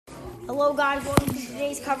Hello guys, welcome to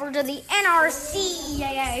today's coverage of the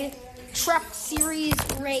NRCEAA Truck Series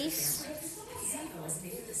race.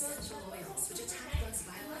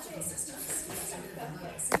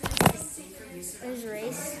 There's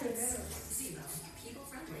race.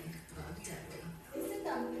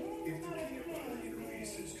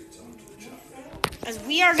 As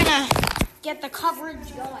we are gonna get the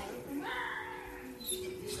coverage going.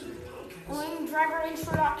 Driver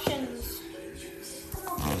introductions.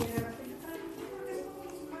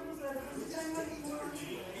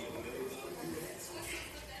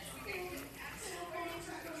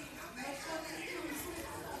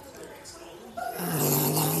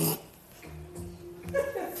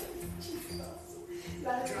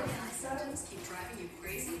 Keep driving you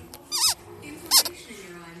crazy? Inflammation in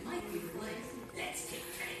your eye might be to blame. Let's take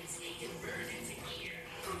turns and burn into gear.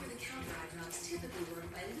 Over-the-counter eye drops typically work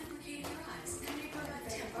by lubricating your eyes and may provide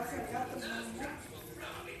temporary relief.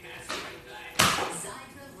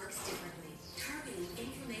 Xiidra works differently, targeting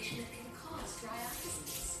inflammation that can cause dry eye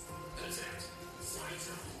disease. Does it?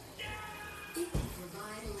 Xiidra? It can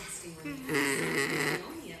provide lasting relief. The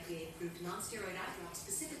only FDA-approved non-steroid eye drop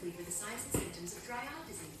specifically for the signs and symptoms of dry eye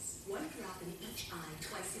disease. One drop in each eye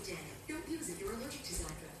twice a day. Don't use it, you're allergic to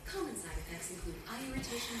Xiidra. Common side effects include eye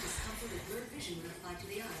irritation, discomfort, or blurred vision when applied to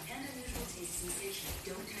the eye, and unusual taste sensation.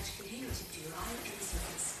 Don't touch the container tip to your eye or the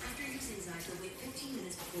surface. After using Xiidra, wait 15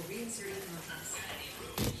 minutes before reinserting contents.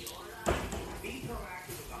 Be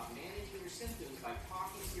proactive about managing your symptoms by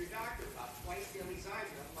talking to your doctor about twice daily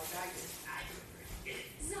Xiidra like I did.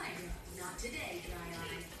 Xiidra, not today, dry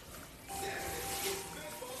eye.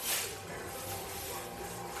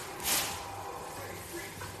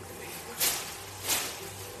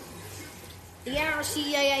 The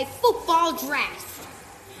NRCEAA football draft.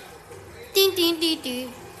 Ding, ding, ding,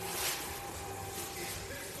 ding.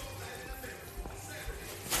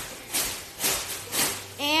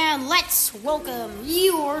 And let's welcome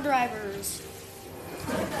your drivers.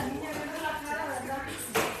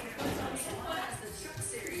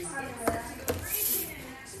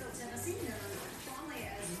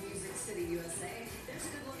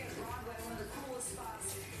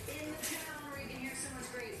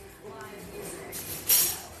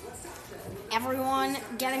 Everyone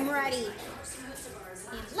getting ready.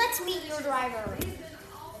 And let's meet your driver.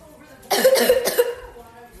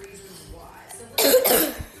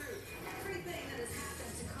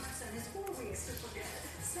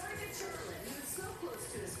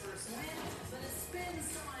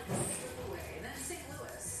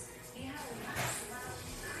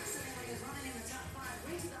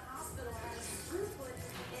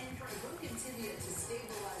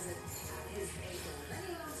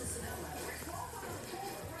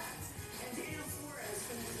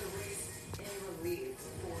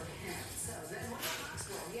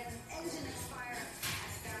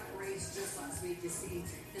 You see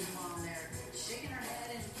his mom there shaking her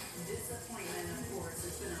head in disappointment, of course.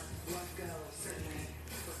 It's been a rough go, certainly,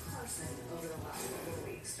 for Carson over the last couple of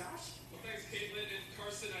weeks. Josh? Well, thanks, Caitlin. And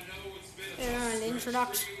Carson, I know it's been a An tough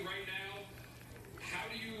introduction. stretch for you right now. How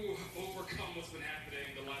do you overcome what's been happening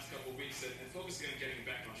the last couple of weeks and focusing on getting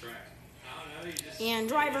back on track? I don't know. You just And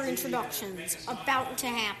driver introductions about to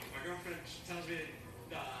happen. My girlfriend tells me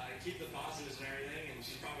to keep the positives and everything, and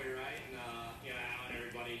she's probably right. And Al and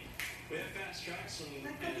everybody, we have fast tracks and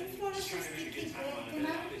just trying to make a good time on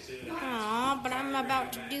it. Obviously, Aw, but I'm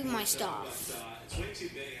about to do my stuff. It's way too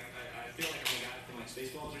big. I feel like I'm a guy from like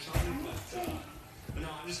Spaceballs or something. But no,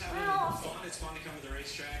 I'm just having fun. It's fun to come to the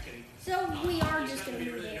racetrack, and So we are you just gotta going to be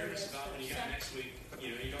be really there. nervous about when you got next week.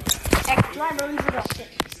 You don't have Check driver introduction.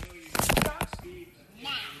 speed. You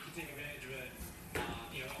can take advantage of it.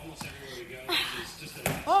 Almost everywhere we go. It's just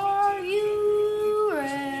a Are you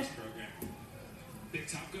ready? Big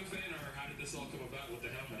Top Gun fan, or how did this all come about with the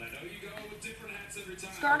helmet? I know you go with different hats every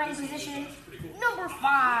time. Starting This one position, was, pretty cool. number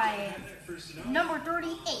 5, First to know. number But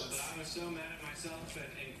 38. I was so mad at myself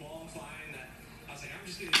in qualifying that I was like, I'm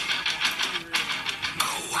just going to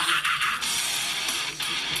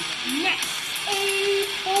Next,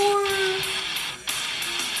 84.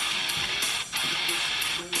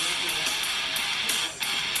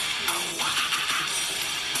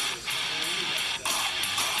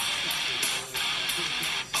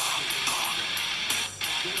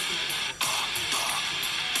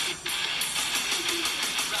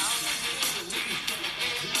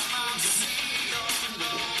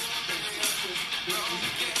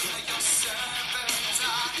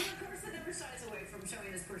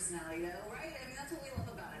 Personality, though, right? I mean, that's what we love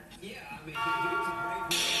about it. Yeah, I mean, he's a great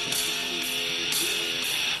man.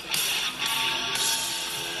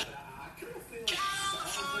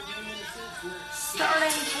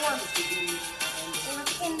 Starting for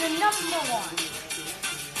in the number 1,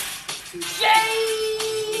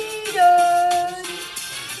 Jaden.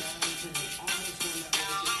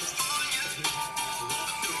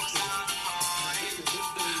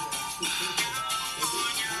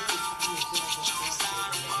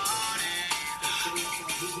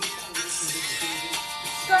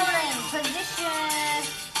 Starting position.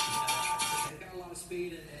 Got a lot of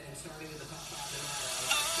speed and starting in the top 5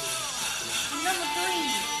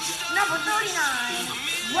 Number 39,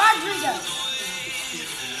 Rodrigo.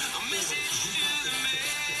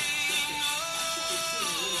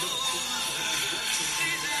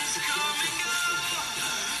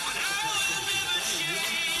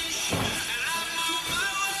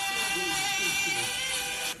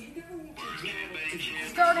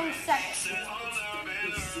 Starting second.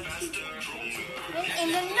 In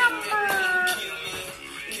the number.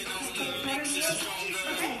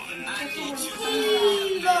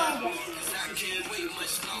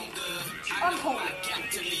 On hold.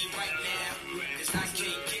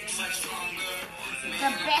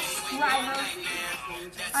 The best driver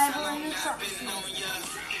ever in the truck series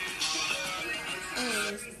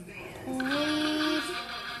is please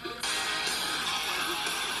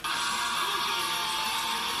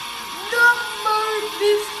number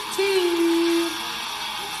 15.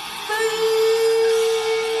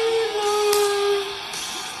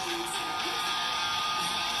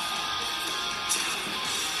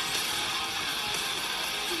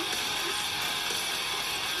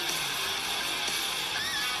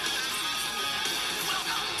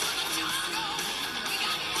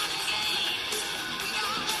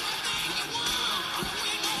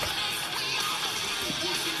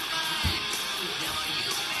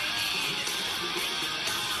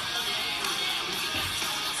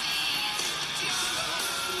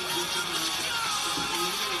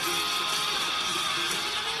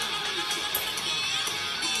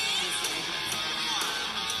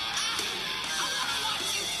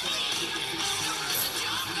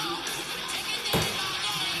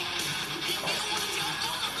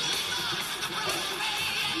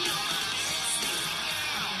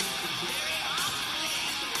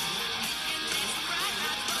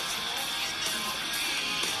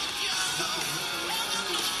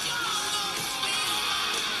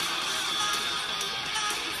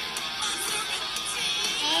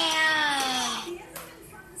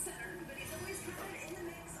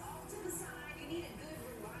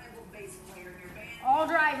 All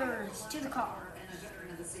drivers to the car. And a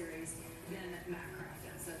veteran of the series, then Matt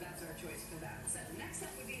Crafton. So that's our choice for that. So next up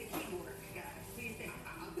would be the keyboard guy. Who do you think?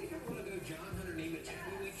 I think I'm going to go John Hunter Nemechek.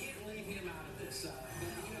 We can't leave him out of this. But,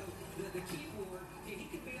 you know, the keyboard, he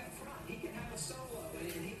could be up front. He could have a solo,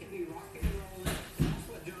 and he could be rocking and rolling. That's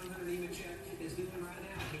what John Hunter Nemechek is doing right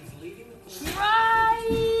now. He's leading the points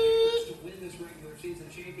to win this regular season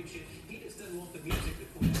championship. He just doesn't want the music to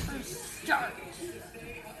quit. Start.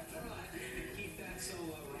 Stay up front and keep that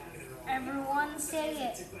solo rocking and rolling. Everyone say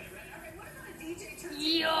it. All right, what about a DJ turn?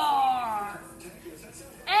 Your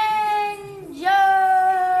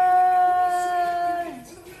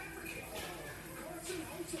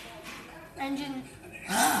engine.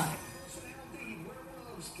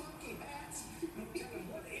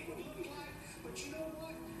 But you know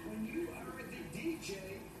what? When you are the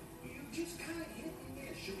DJ, you just kind of hit and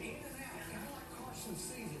miss. You're in and out, kind of like Carson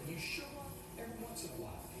season. You show up every once in a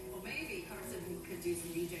while. Well, maybe Carson could do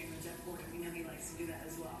some DJing with Jeff Gordon. We know he likes to do that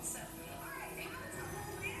as well. So, all right, and that's a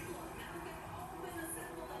whole handle. Now that they've all been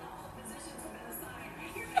assembled and all the positions have been assigned,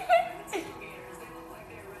 here they are, the tailgaters. They look like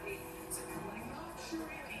they're ready to collect not sure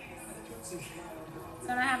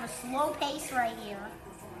Gonna have a slow pace right here.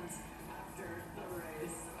 performance after the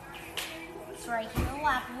race. It's right here,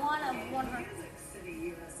 lap 1 of 100. Music City,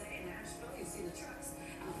 USA, Nashville. You see the trucks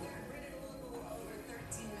out there. Bring it a little over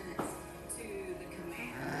 13 minutes to the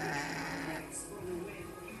command. Next for the win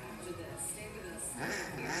after this. Stay with us here at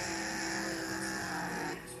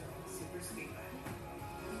Nashville Super Speedway.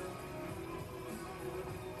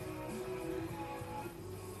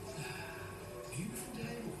 Beautiful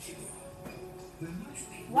day, what you got? When most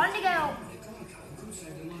people 1 to go. could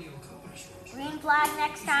save the money on car insurance. Green flag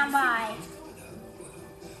next time by.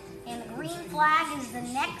 And the green flag is the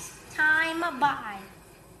next time by.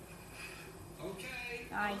 Okay.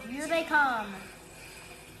 Alright, here they come.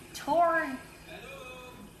 Toward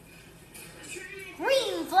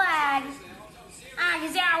green flag. Ag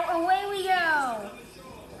is out. Away we go.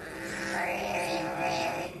 I am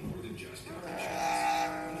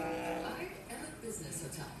a business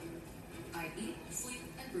hotel. I eat, sleep,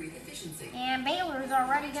 and breathe efficiency. And Baylor's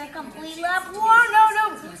already going to complete lap 1.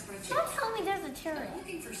 No. Don't tell me there's a turret.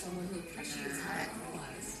 Looking for someone who appreciates high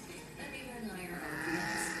ROIs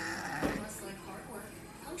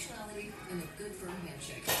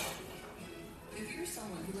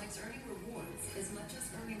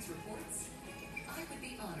Science reports, I would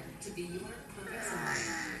be honored to be your perfect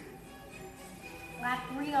soulmate. Lap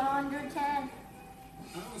 310.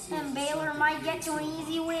 And Baylor might get to an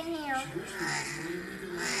easy win here.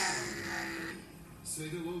 Say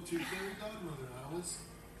hello to fairy godmother Alice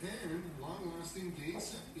and long-lasting gay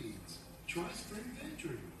scent beads. Try Spring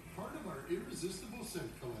Victory, part of our irresistible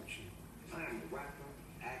scent collection. I am a rapper,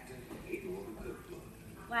 actor, and a little cookbook.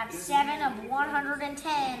 Lap 7 of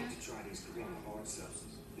 110. To try these Corona hard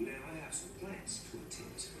seltzers. Now I have some plans to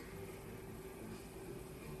attend to.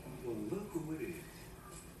 Well, look who it is.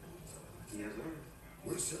 Yes, sir.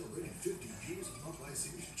 We're celebrating 50 years of Popeye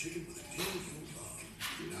signature chicken with a deal you'll love.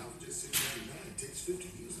 Now for just $6.99, it takes 50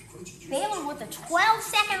 years of crunchy juice. Baylor with a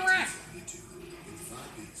 12-second lap. Get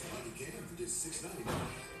 5 beats while you can for just $6.99.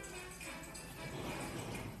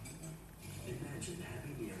 Imagine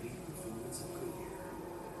having the elite performance of Goodyear.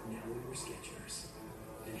 Now in your Skechers.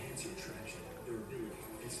 Enhance your traction, durability,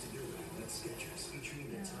 and stability with Skechers, featuring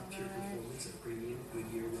the top-tier performance of premium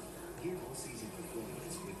Goodyear rubber. Gear all-season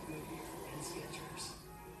performance with Goodyear and Skechers.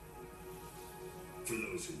 For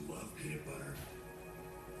those who love peanut butter,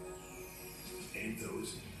 and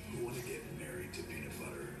those who want to get married to peanut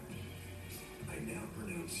butter, I now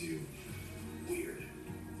pronounce you weird.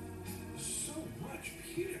 So much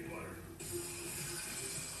peanut butter.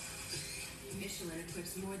 Michelin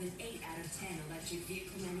equips more than 8 out of 10 electric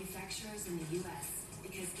vehicle manufacturers in the U.S.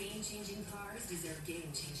 because game-changing cars deserve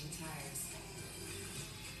game-changing tires.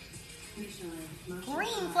 Michelin.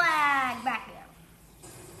 Green flag back there.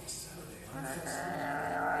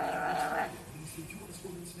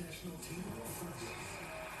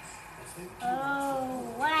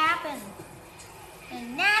 Oh, what happened?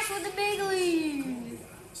 And Nash with the big lead.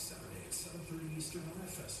 Saturday at 7:30 Eastern on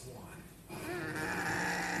FS1.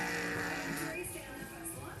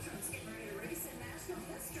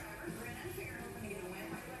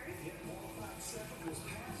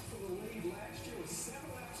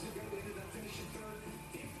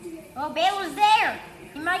 Oh, Baylor's there.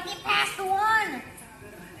 He might get past the one.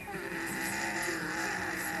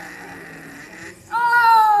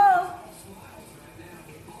 Oh!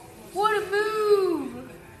 What a move!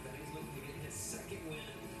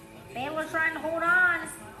 Baylor trying to hold on.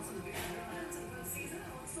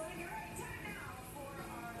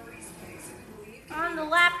 On to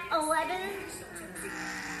lap 11.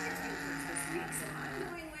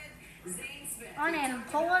 On and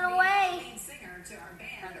pulling away.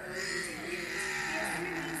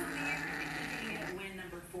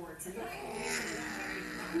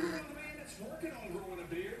 Working on growing a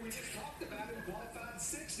beard. We just talked about it in qualified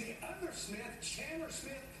 60. Other Smith, Chandler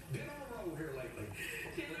Smith, been on a roll here lately.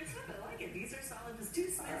 Chandler Smith, I like it. These are solid. There's 2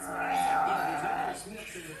 Smiths. There's other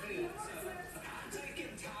Smiths in the field. I'm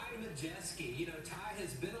taking Ty Majeski. You know, Ty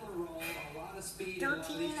has been on a roll, a lot of speed,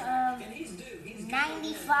 13 and he's due. He's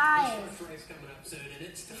 95. His first race coming up soon, and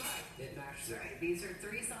it's tonight at Nashville. Right. These are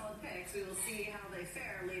 3 solid picks. We will see how they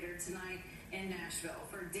fare later tonight in Nashville.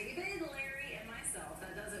 For David, Larry, and myself,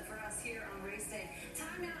 that does it for us here on race day.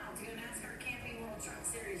 Time now to go NASCAR Camping World Truck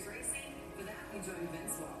Series Racing. For that, we join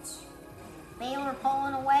Vince Welch. Baylor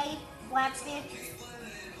pulling away. Lap 6.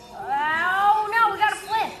 Oh, no, we got a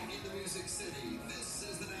flip. In the Music City, this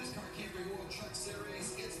is the NASCAR Camping World Truck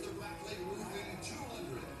Series. It's the Rappley Roofing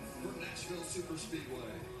 200 from Nashville Super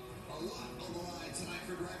Speedway. A lot on the line tonight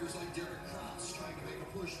for drivers like Derek Cross trying to make a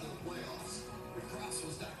push to the playoffs. But Cross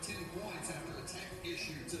was down 10 points after a tech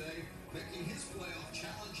issue today, making his playoff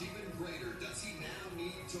challenge even greater. Does he now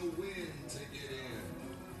need to win to get in?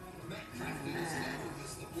 Matt Crafton has never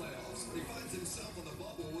missed the playoffs. He finds himself on the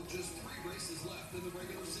bubble with just 3 races left in the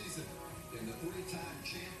regular season. And the 3-time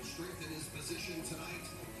champ strengthened his position tonight.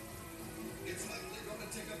 It's likely going to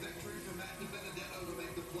take a victory for Matt DiBenedetto to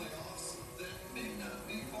make the playoffs. That may not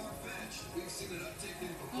be far-fetched. We've seen an uptick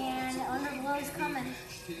in performance. And Underglow's coming.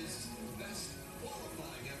 His best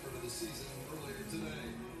qualifying effort of the season earlier today.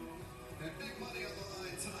 And big money on the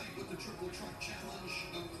line tonight with the Triple Truck Challenge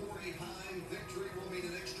of Corey Heim. Victory will mean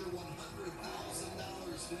an extra $100,000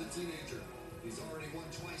 for the teenager. He's already won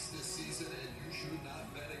twice this season, and you should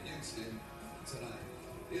not bet against him tonight.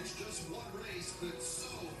 It's just one race, but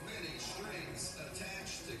so many strings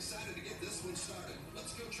attached. Excited to get this one started.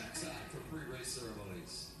 Let's go trackside for pre-race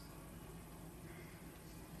ceremonies.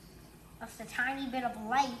 That's a tiny bit of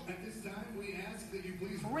light. At this time, we ask that you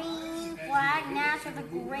please Green flag, Nash with a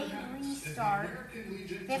great restart. American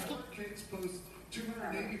Legion 50. Tower Kicks Post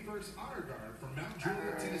 281st Honor Guard from Mount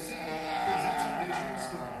Juliet, Tennessee, presents our nation's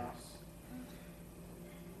stars.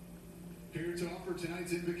 Here to offer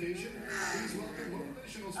tonight's invocation, please welcome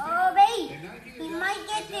motivational speaker. Oh, babe. and Nike He Adapt might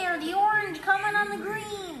get there. The orange coming on the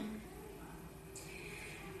green.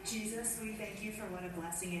 Jesus, we thank you for what a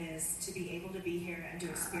blessing it is to be able to be here and to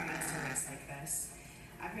experience a race like this.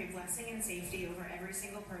 I pray blessing and safety over every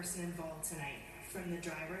single person involved tonight, from the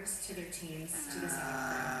drivers to their teams to the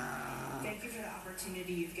setup crew. Thank you for the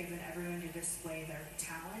opportunity you've given everyone to display their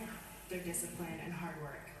talent, their discipline, and hard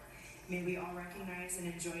work. May we all recognize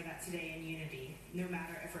and enjoy that today in unity, no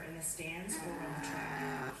matter if we're in the stands or on the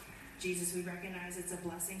track. Jesus, we recognize it's a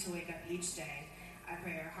blessing to wake up each day. I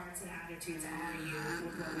pray our hearts and attitudes honor you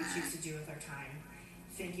with what we choose to do with our time.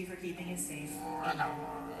 Thank you for keeping us safe.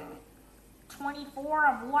 24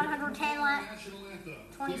 of 110 laps.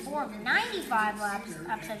 24 of 95 laps.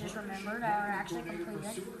 I just remembered are actually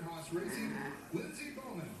completed.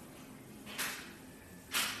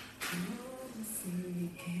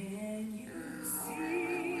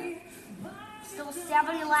 Still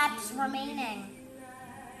 70 laps remaining.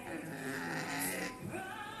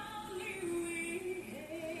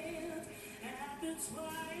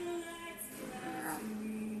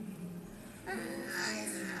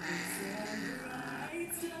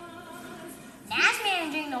 Nash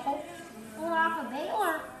managing to hold off of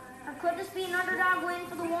Baylor. Or could this be an underdog win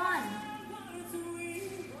for the one?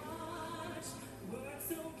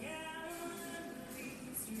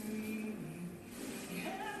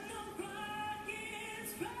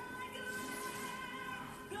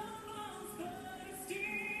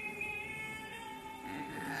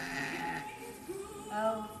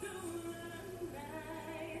 Oh.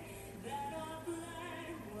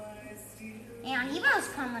 And Evo's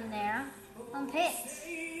coming there on pits.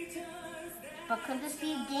 But could this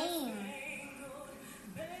be a game?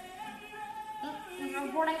 He's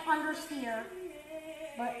reporting understeer.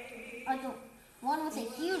 But the one with a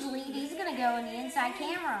huge lead, he's going to go in the inside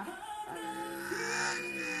camera.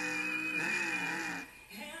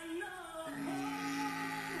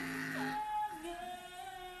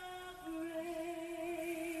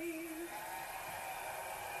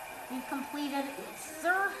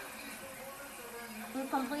 We've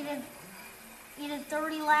completed either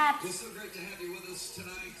 30 laps. Well, so great to have you with us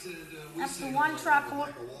tonight. And, that's the one truck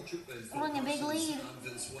holding a big lead. I'm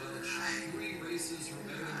Vince Welch. 3 races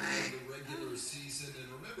remaining in the regular season. And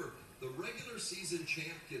remember, the regular season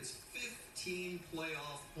champ gets 15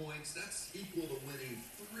 playoff points. That's equal to winning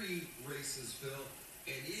 3 races, Phil.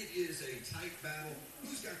 And it is a tight battle.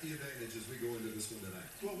 Who's got the advantage as we go into this one tonight?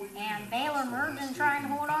 Well, and Baylor Mergen trying to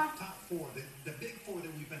hold on. Top 4, the big 4 that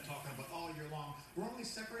we've been talking about all year long, we're only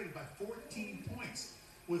separated by 14 points.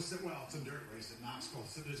 Well, it's a dirt race at Knoxville,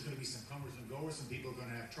 so there's going to be some comers and goers. Some people are going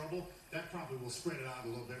to have trouble. That probably will spread it out a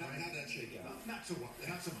little bit. How'd that shake out? Not so much.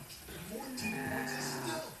 14 points is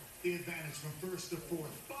still the advantage from first to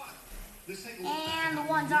fourth, but let's take a look and the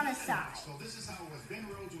one's on his side. So this is how it was. Ben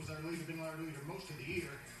Rhodes was our leader, been our leader most of the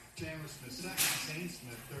year. Chandler Smith second, Zane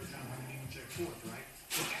Smith third, John Hunter Nemechek fourth, right?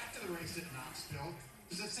 So after the race at Knoxville,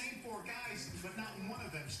 it's the same 4 guys, but not one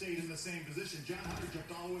of them stayed in the same position. John Hunter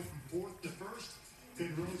jumped all the way from fourth to first.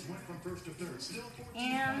 Ben Rhodes went from first to third. Still 14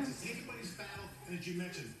 points. It's anybody's battle. And as you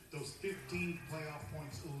mentioned, those 15 playoff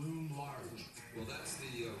points loom large. Well, that's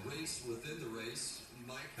the race within the race.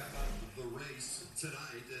 Mike, how about the race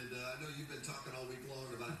tonight? And I know you've been talking all week long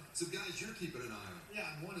about some guys you're keeping an eye on.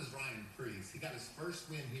 Yeah, and one is Ryan Preece. He got his first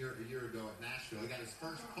win here a year ago at Nashville. He got his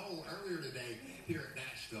first pole earlier today here at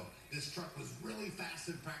Nashville. This truck was really fast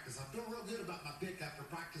in practice. I feel real good about my pick after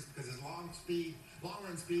practice because his long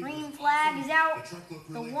run speed. Green flag is out.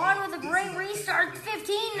 The one with a great restart,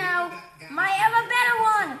 15 now. Might have a better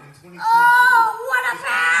one. Oh, what a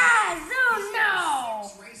pass! Oh no!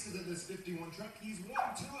 6 races in this 51 truck. He's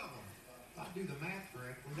won 2 of them. If I do the math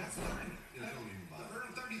correctly, that's 30. Yeah, don't even bother.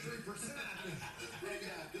 33%.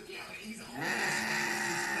 He's always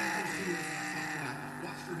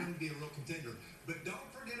watch for him to be a real contender. But don't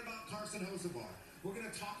forget about Carson Hocevar. We're going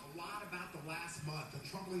to talk a lot about the last month, the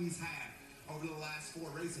trouble he's had over the last 4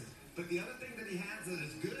 races. But the other thing that he has that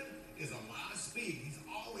is good is a lot of speed. He's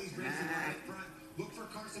always racing right up front. Look for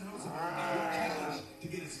Carson Hocevar to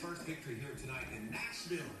get his first victory here tonight in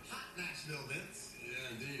Nashville. Hot Nashville, Vince.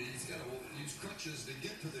 Yeah, indeed. He's got to use crutches to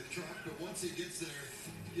get to the truck, but once he gets there,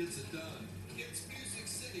 he gets it done. It's Music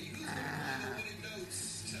City. Who's going to play the winning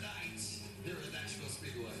notes tonight here at Nashville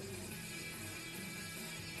Speedway?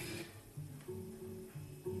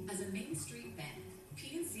 As a Main Street bank,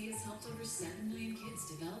 PNC has helped over 7 million kids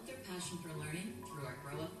develop their passion for learning through our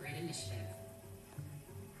Grow Up Great initiative.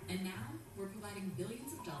 And now, we're providing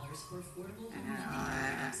billions of dollars for affordable home lending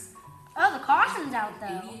programs. Oh, the caution's out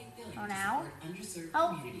though. Oh, now.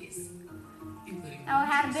 Oh, I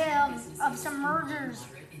had a bit of some mergers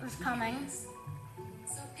was coming.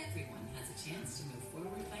 So everyone has a chance to move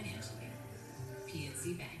forward financially.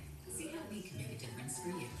 PNC Bank. See how we can make a difference for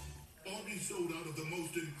you. Arby's sold out of the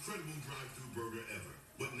most incredible drive-thru burger ever.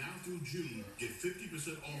 But now through June, get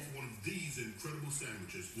 50% off one of these incredible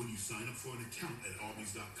sandwiches when you sign up for an account at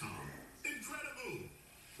Arby's.com. Incredible!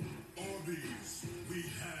 Arby's, we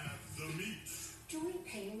have the meat. Joint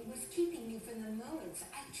pain was keeping me from the moments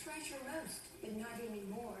I treasure most, but not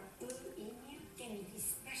anymore. Blue Emu gave me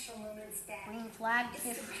these special moments back. Green flag. It's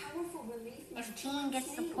the powerful relief my 15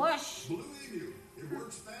 gets the needs. push. Blue Emu. It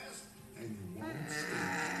works fast and you won't stop.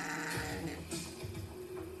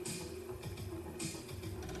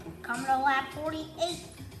 Coming to lap 48.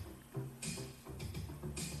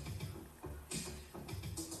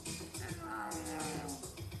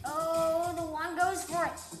 Oh, the one goes for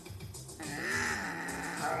it.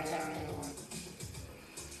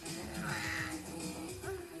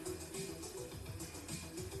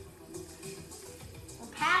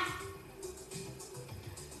 Pass.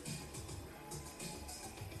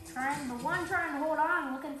 Trying to hold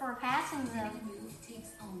on, looking for a passing zone. Move takes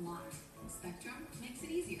a lot. Spectrum makes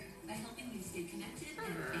it easier by helping you stay connected and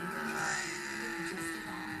in control. With just a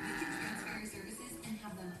call, you can transfer your services and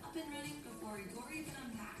have them up and running before you're even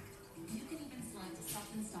unpacked. You can even select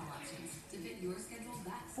self-install options to fit your schedule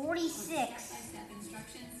best. 46. With step-by-step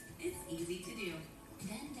instructions, it's easy to do.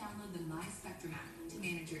 Then download the My Spectrum app to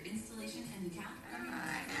manage your installation and account from your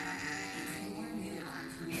phone. It's your move.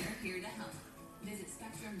 We're here to help. Visit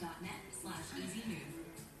spectrum.net/easymove.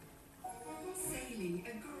 Sailing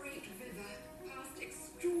a great river past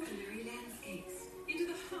extraordinary landscapes into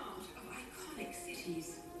the heart of iconic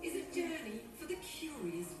cities is a journey for the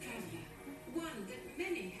curious traveler, one that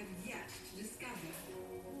many have yet to discover.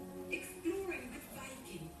 Exploring with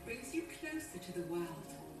Viking brings you closer to the world,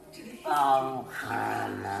 to the history,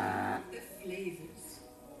 the flavors,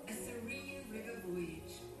 a serene river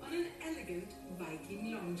voyage on an elegant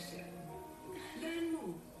Viking longship. Learn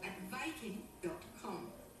more at Viking.com.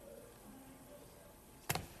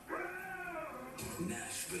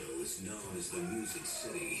 Nashville is known as the Music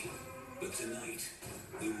City, but tonight,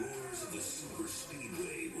 the roars of the Super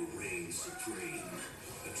Speedway will reign supreme.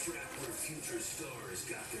 A track where future stars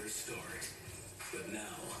got their start. But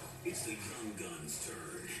now, it's the Young Guns'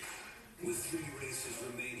 turn. With 3 races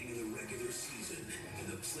remaining in the regular season and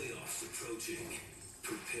the playoffs approaching,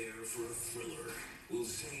 prepare for a thriller. Will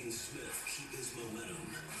Zane Smith keep his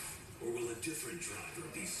momentum? Or will a different driver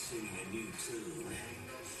be singing a new tune?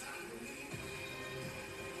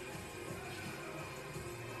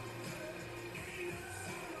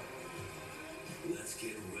 Let's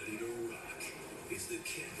get ready to rock. It's the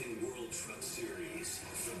Camping World Truck Series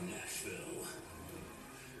from Nashville.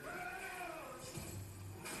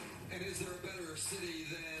 And is there a better city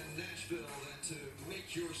than Nashville than to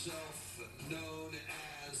make yourself known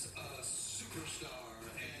as a superstar?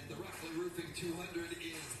 And the Rockley Roofing 200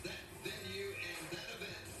 is that venue and that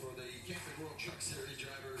event for the Camping World Truck Series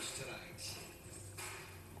drivers tonight.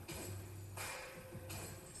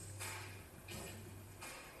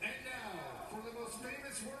 And now, for the most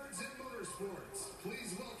famous words in motorsports,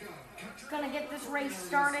 please welcome country. Gonna get this race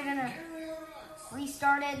started in a Area Rocks.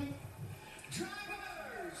 restarted.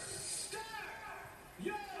 Drivers, start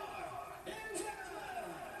your engine.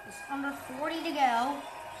 It's under 40 to go.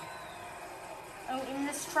 Oh, in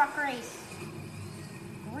this truck race.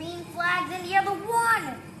 Green flags in the other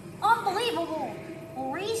one. Unbelievable.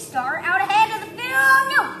 Restart out ahead of the field.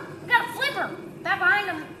 Oh, no. We got a flipper. Back behind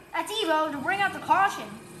him. That's Evo to bring out the caution.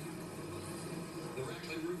 The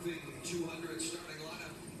Rackley Roofing 200 starting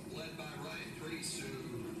lineup led by Ryan Preece, who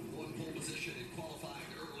won pole position in qualifying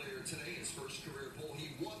earlier today. His first career pole. He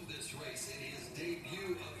won this race in his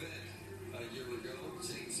debut event a year ago.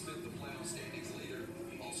 Zane Smith, the playoff standings leader,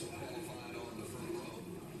 also qualified on the front row.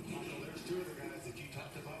 Michael, there's 2 other guys that you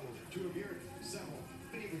talked about. Well, 2 of your several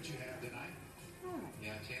favorites you have tonight.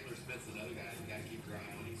 Yeah, Chandler Smith's another guy you got to keep your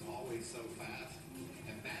eye on. He's always so fast.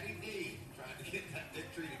 And Matty D trying to get that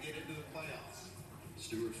victory to get into the playoffs.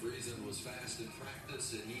 Stuart Friesen was fast in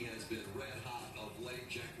practice, and he has been red hot of late.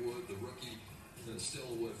 Jack Wood, the rookie,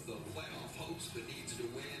 still with the playoff hopes, but needs to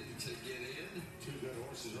win to get in. 2 good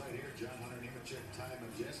horses right here. John Hunter Nemechek, Ty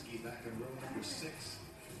Majeski back in row number 6.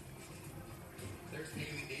 There's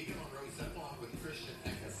Haley Deegan on row 7 along with Christian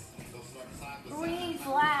Eckes. They'll start side by side. Green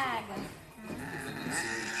flag.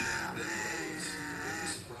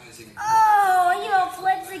 Surprising. Oh, Evo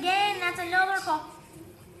flips again. That's another call.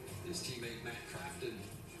 His teammate Matt Crafton,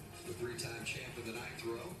 the 3-time champ in the 9th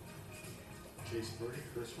row. Chase Purdy,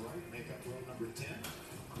 Chris Wright, make up row number 10.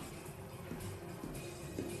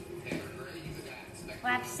 Taylor Gray, he's a guy expected.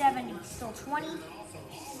 Lap 70. Still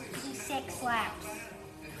 26 laps.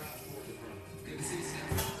 Good to see Steph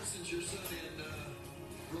Parsons, your son,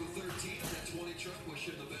 in Row 13, that 20 truck. Wish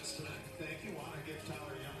you the best tonight. Thank you. Want to give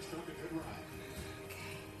Tyler Youngstroke a good ride.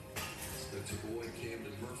 Spencer Boyd,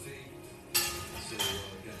 Camden Murphy. So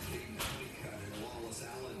got Caden Honeycutt and Wallace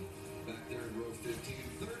Allen back there in row 15.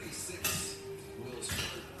 36 will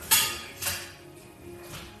start tonight.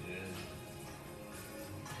 And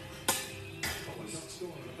Truck's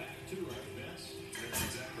going in the back too, right, Vince? that's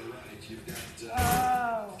exactly right. You've got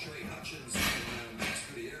Trey Hutchins and Max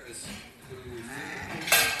Gutierrez, who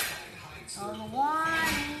heights On the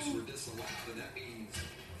one. were disallowed, and that means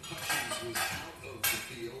Hutchins was out of the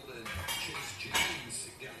field, and Chase James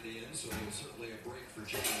got in, so certainly a break for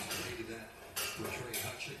James. Created that for Trey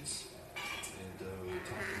Hutchins. And we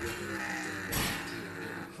talked a little bit about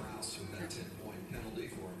Aaron Krause with that 10-point penalty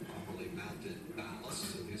for improperly mounted ballast.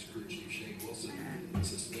 So his crew chief, Shane Wilson,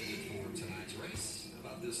 suspended for tonight's race. How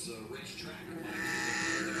about this racetrack?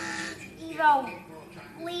 Evo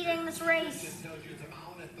leading this race. Just tells you it's a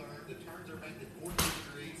mile and a third. The turns are ranked at 14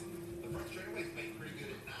 degrees. The front straightaway is made pretty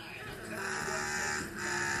good at 9.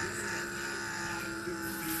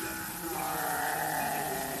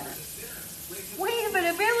 Wait a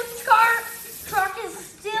minute, Bailey's truck is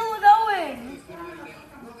still going.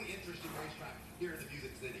 Really interesting racetrack here in the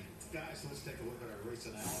Music City. Guys, let's take a look at our race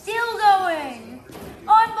analysis. Still going.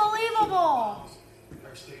 Unbelievable.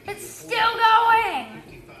 Our stage It's is still going.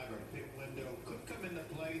 55, our pit window could come into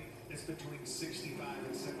play. It's between 65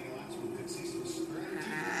 and 70 laps. We could see some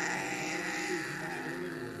strategy.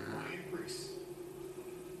 Ryan Priest.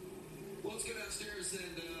 Well, let's go downstairs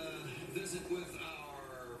and visit with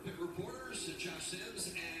our pit reporters, Josh Sims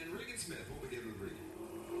and Regan Smith. We'll begin with Regan.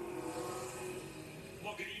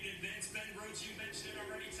 Well, good evening, Vince. Ben Rhodes, you mentioned it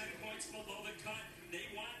already, 10 points below the cut. They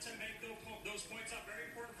want to make those points up, very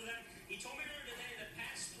important for them. He told me earlier today the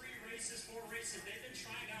past 4 races, they've been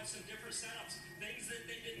trying out some different setups, things that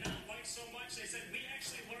they did not like so much. They said, we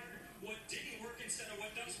actually learned what didn't work instead of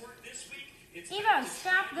what does work this week. It's Evo,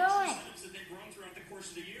 stop going. setups that they've grown throughout the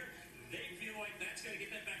course of the year. They feel like that's going to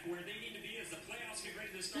get them back where they need to be as the playoffs get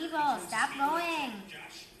ready to start. Evo, stop going.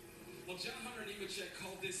 Josh? Well, John Hunter Nemechek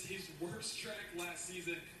called this his worst track last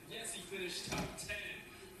season. Yes, he finished top 10,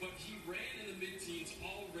 but he ran in the mid-teens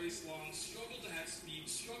all race long, struggled to have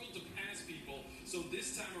speed, struggled to pass people. So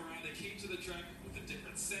this time around, they came to the track with a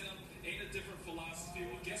different setup and a different philosophy.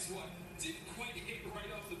 Well, guess what? Didn't quite hit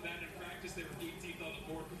right off the bat in practice. They were 18th on the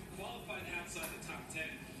board, qualified outside the top 10.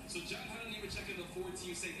 So John Hunter Nemechek and the 4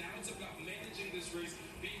 teams say now it's about managing this race,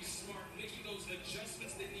 being smart, making those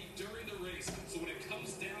adjustments they need during the race. So when it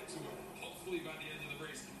comes down to it, hopefully by the end of the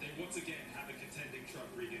race, they once again have a contending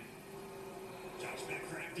truck, Regan. Josh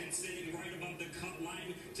McCracken sitting right above the cut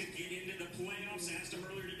line to get into the playoffs. Asked him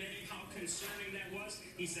earlier today how concerning that was.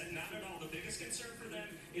 He said not at all. The biggest concern for them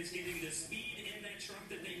is getting the speed in that truck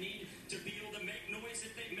that they need to be able to make noise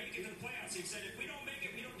if they make it to the playoffs. He said if we don't make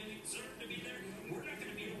it, we don't deserve to be there. We're not going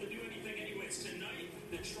to be able to do anything anyways. Tonight,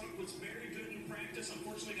 the truck was very good in practice.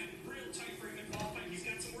 Unfortunately, got real tight for him to qualify. He's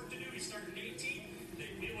got some work to do. He's starting 18th. They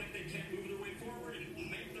feel like they can't move their way forward and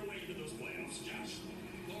make their way into those playoffs. Josh?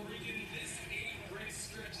 Well, Regan, this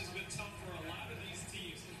 8-race stretch has been tough for a lot of these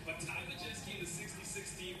teams, but Ty Majeski and the 66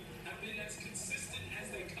 team have been as consistent as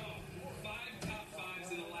they come. 5 top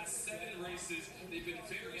 5s in the last 7 races. They've been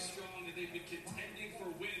very strong and they've been contending for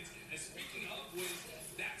wins. And speaking of wins,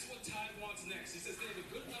 that's what Ty wants next. He says they have a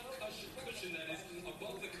good enough cushion that is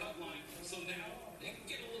above the cut line. So now they can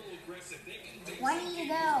get a little aggressive. They can make some games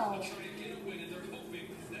to try and get a win, and they're hoping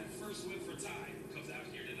that first win for Ty comes out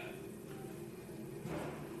here tonight.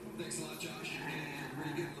 Thanks a lot, Josh. And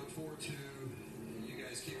Regan, look forward to you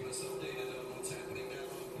guys keeping us updated on what's happening down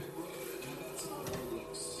on pit road and how about some of the road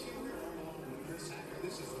looks.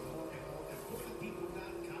 This is the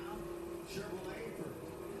MorganPeople.com Chevrolet for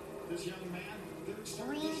this young man.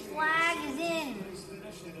 Green flag is in.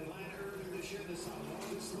 Finished in Atlanta earlier this year. This saw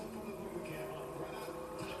longest slope on the overcam right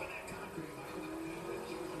out top of that concrete line. That shows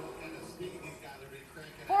you what kind of speed these guys are being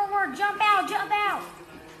cranking out. Forward, jump out, jump out.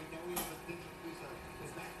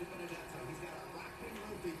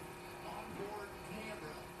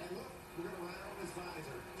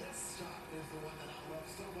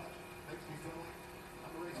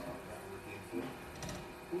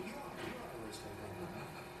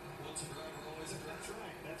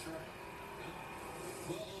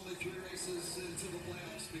 Well, only 3 races into the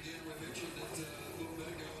playoffs begin. We mentioned that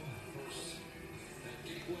Bumego, of course, at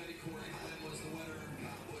Gateway, Corey Hine was the winner.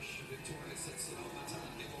 Kyle Busch victorious at Sonoma, Todd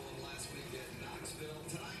Gimel last week at Knoxville.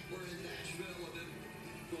 Tonight we're in Nashville and then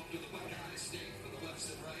go up to the Buckeye State for the lefts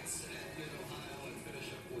and rights at Mid-Ohio and finish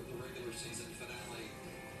up with the regular season finale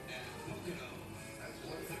at Pocono. That's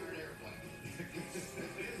one favorite airplane.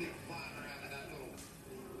 Busy flying around in that little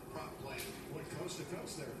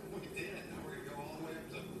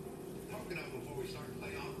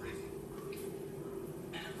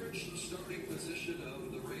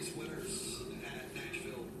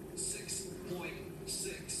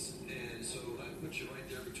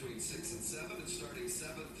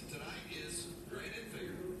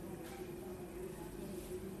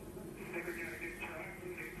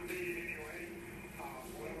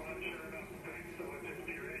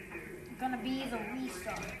is a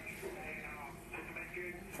restart.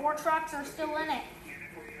 4 trucks are still in it.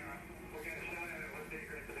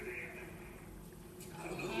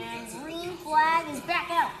 And green flag is back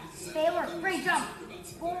out. Baylor, great jump.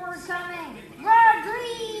 Forward coming.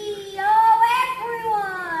 Rodriguez! Oh,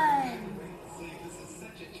 everyone! This is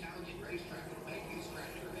such a challenging racetrack. It'll make you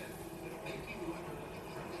scratch your head. It'll make you wonder what the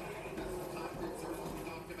truck's doing. That's the top grid circle we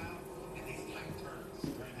talked about in these tight turns.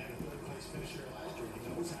 Grant had a third-place finisher last year. He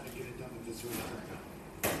knows how to get it done with this racetrack.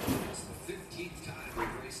 It's the 15th time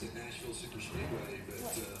we've raced at Nashville Super Speedway, but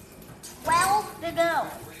 12 to go.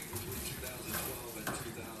 break between 2012 and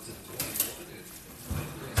 2021. And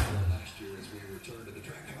graceful last year as we return to the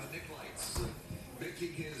track. How about Nick Lights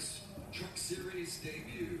making his Truck Series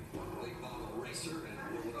debut? Late model racer, and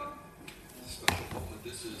what a special moment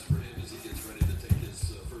this is for him as he gets ready to take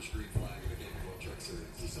his first green flag in the Camping World Truck Series.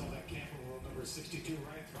 You saw that Camping World number 62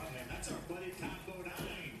 right in front of him. That's our buddy Tom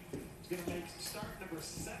Bodine. He's going to make start number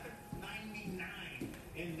 799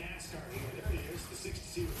 in NASCAR here. There he is, the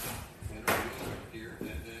 62 top. Here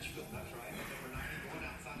at Nashville. That's right. Number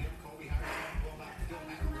 91 outside him, Kobe Howard. Still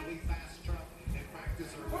had a really fast truck in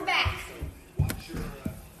practice. We're back. So watch your,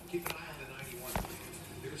 keep an eye on the 91.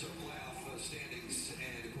 Here's our playoff standings,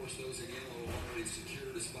 and of course those in yellow already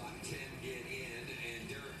secured a spot. 10 get in,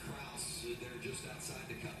 and Derek Kraus, they're just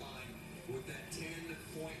outside the cut line with that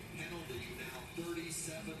 10-point penalty. Now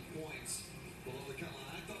 37 points below the cut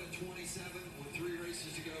line. I thought at 27, with 3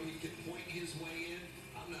 races to go, he could point his way in.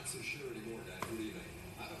 I'm not so sure anymore, guys. What do you think?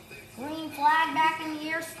 I don't think so. Green flag back in the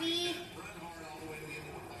air speed. Run hard all the way to the end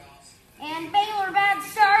of the playoffs. And Baylor bad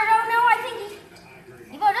start. Oh no, I think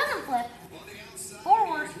Evo doesn't flip. On the outside,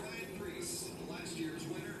 Forward. Ryan Preece, last year's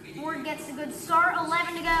winner. Ford gets a good start.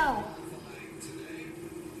 11 to go. Today,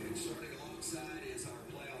 and starting alongside is our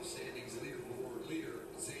playoff standings leaderboard leader,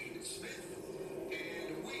 Zane Smith.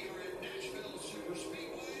 And we are at Nashville Super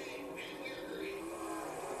Speedway, and we are green.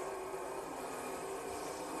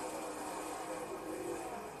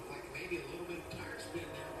 Like maybe a little bit of tire spin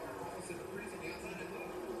there. Carlos and the Breeze on the outside and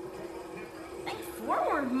look. Truck on pit road. I think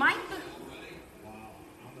forward might be. Wow,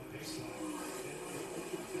 on the baseline.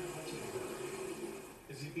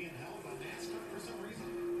 Is he being held by NASCAR for some reason?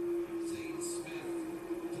 Zane Smith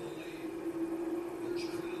to the lead. There's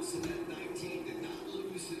Kraus in that 19. Did not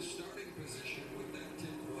lose his starting position with that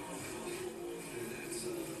 10-point penalty. And that's a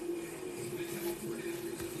big help for him,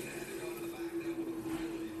 because if he had to go to the back, that would have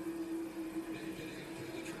really made getting up to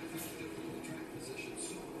the traffic and difficult track position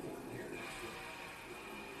so important here in Nashville.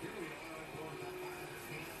 Here we are, going about 500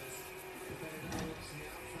 feet. This competitor looks to the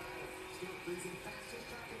outside. Still cruising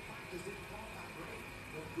fastest truck in practice. Didn't qualify great.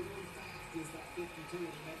 But really fast is that 52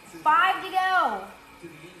 in the next 5 to go. to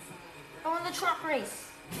the inside. On the truck race.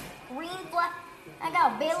 Green flag. I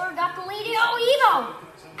got Baylor got the lead. Oh, Evo.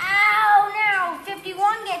 Ow, now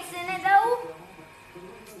 51 gets in it though.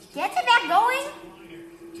 Gets it back going.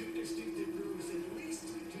 Two distinctive grooves, at least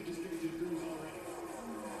 2 distinctive grooves already.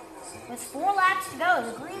 With 4 laps to go.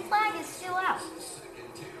 The green flag is still out.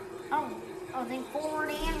 Oh, I think Ford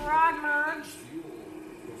and Rod merged.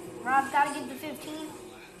 Rod's got to get the 15.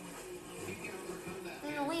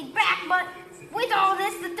 In the lead back, but with all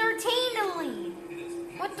this, the 13 to lead.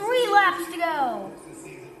 With 3 laps to go.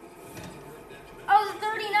 Oh, the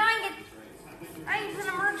 39 gets... I ain't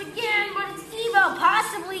gonna merge again, but it's Evo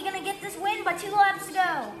possibly gonna get this win, but 2 laps to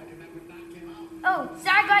go. Oh,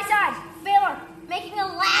 side by side. Baylor making a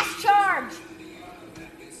last charge.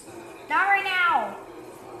 Not right now.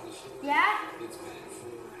 Yeah?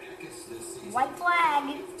 White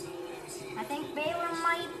flag. I think Baylor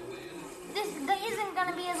might... This isn't going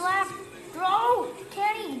to be his last throw.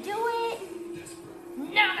 Can he do it?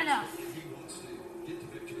 Not enough. And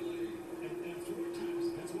 4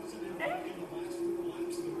 times, that's what's in there in the last 4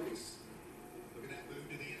 laps of the race. Look at that move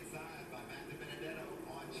to the inside by Matt DiBenedetto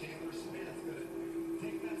on Chandler Smith. Gonna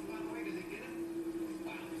take that spot away. Does he get it?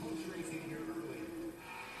 Wow, close racing here early.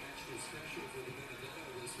 Extra special for the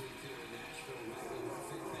Benedetto this week here in Nashville. Rival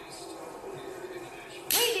roofing based here in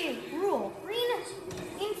Nashville. Redo rule. Green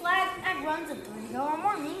flag and runs a 3 to go or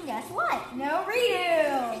more. Meaning guess what? No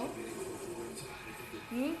redo.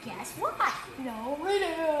 Meaning guess what? No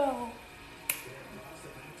redo.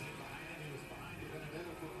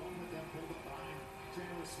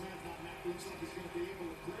 Chandler Smith, not Matt, looks like he's going to be able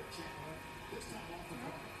to grip Chandler. This time off the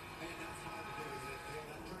front. And that's hard to do, is it?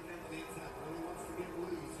 That turn down to the inside really wants to get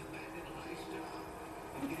loose, and Matt did a nice job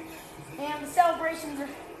of getting that position. And the celebrations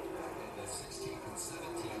are... The 16th and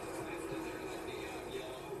 17th draft in there, like the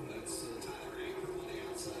yellow. That's Tyler Ankrum on the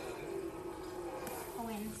outside.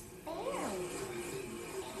 wins. The playoff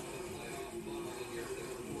bubble in here, they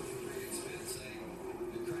report from Regan Smith saying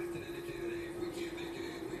the crack that indicated, hey, if we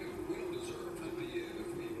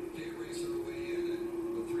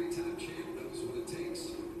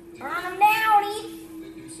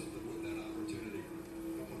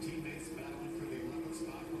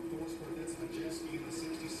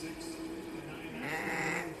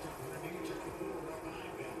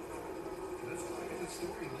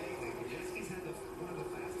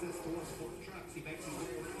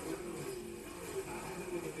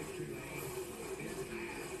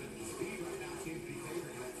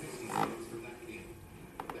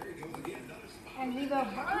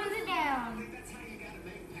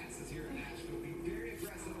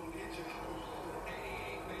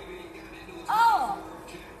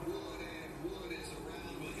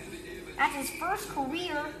That's his first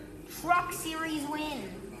career Truck Series win.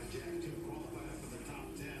 Jack 2 qualified for the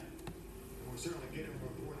top 10. We're certainly getting a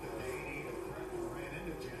report that the 88 of Prep ran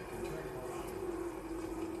into Jack and turned him around.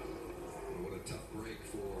 What a tough break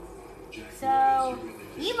for Jack. So,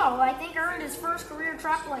 Evo, I think, earned his first career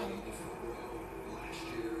truck win. Last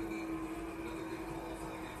year, and then another good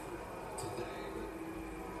qualifying effort today, but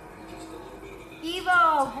just a little bit of a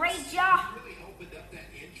Evo, great job. Really opened up that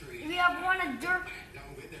entry. We have won a dirt.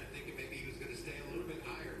 Dove in there thinking maybe he was going to stay a little bit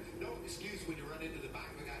higher. No excuse when you run into the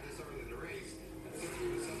back of a guy this early in the race. That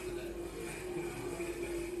certainly was something that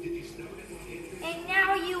did you snow it on entry? And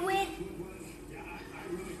now you win. Yeah, I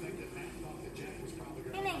really think that Matt thought that Jack was probably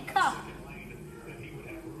going And to then run Cup. the second lane and that he would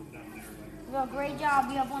have room down there. But Well, great job.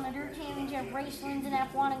 You have won a dirt championship, race wins in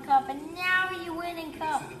F1 and Cup, and now you win in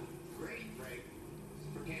Cup. This is a great break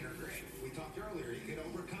for Tanner Gray. We talked earlier, he could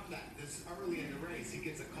overcome that this early in the race. He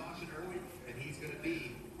gets a caution early, and he's going to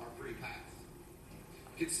be our free pass.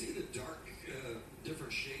 You can see the dark,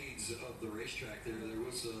 different shades of the racetrack there. There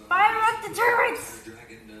was Fire up the turrets!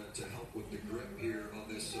 Dragon to help with the grip here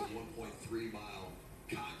on this 1.3 mile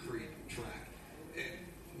concrete track. And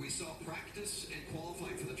we saw practice and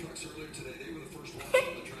qualifying for the trucks earlier today. They were the first ones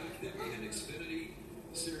on the track. Then we had Xfinity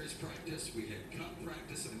Series practice. We had Cup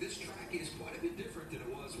practice. I mean, this track is quite a bit different than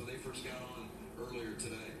it was when they first got on earlier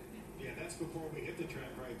today. yeah, that's before we hit the track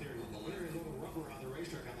right there. Very little rubber on the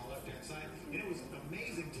racetrack on the left-hand side. And it was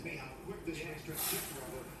amazing to me how quick this racetrack took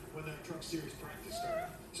rubber when that Truck Series practice started.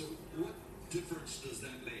 So what difference does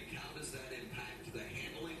that make? How does that impact the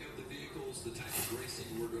handling of the vehicles, the type of racing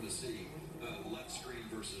we're going to see, left screen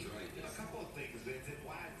versus right? A couple of things, Vince. It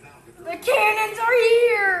widens out The cannons are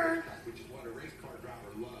here! which is what a race car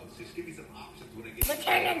driver loves. Just give me some options when it gets. The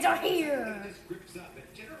cannons are here! It just grips up. It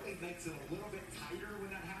generally makes it a little bit tighter when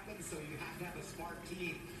that happens, so you have to have a smart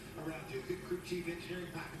team around you, a good crew chief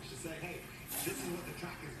engineering package to say, hey, this is what the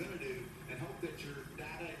track is going to do, and hope that your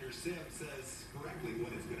data and your sim says correctly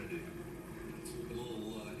what it's going to do. A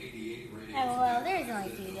little 88 rating. Oh, well, there's only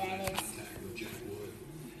two that is. Contact with Jack Wood.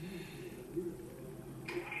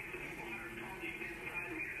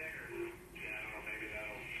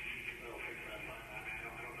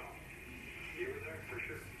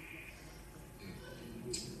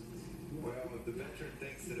 Well, if the veteran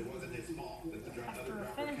thinks that it wasn't his fault that the other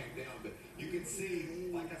driver came down, but you can see,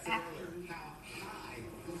 like I said earlier, how high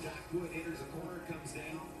Jack Wood enters a corner, comes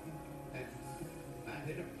down, and that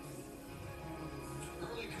hit him.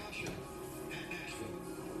 Early caution at Nashville.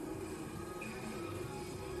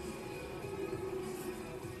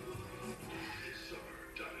 This summer,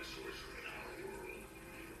 dinosaurs are in our world.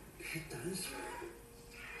 Pet dinosaur?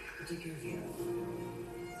 I'll take care of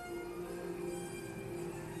you.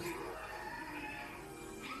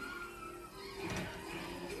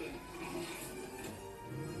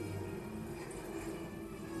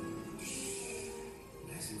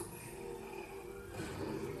 Nice and quiet.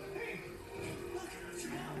 Hey, look, it's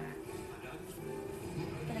your mom. I'm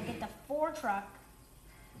done. Gonna get the 4 truck.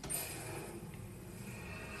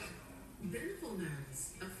 Benful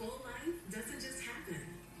knows a full life doesn't just happen.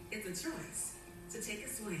 It's a choice to take a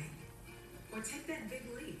swing or take that big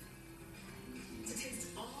leap. To taste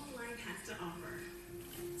all life has to offer.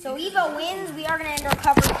 So Evo wins. We are gonna end our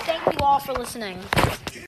coverage. Thank you all for listening.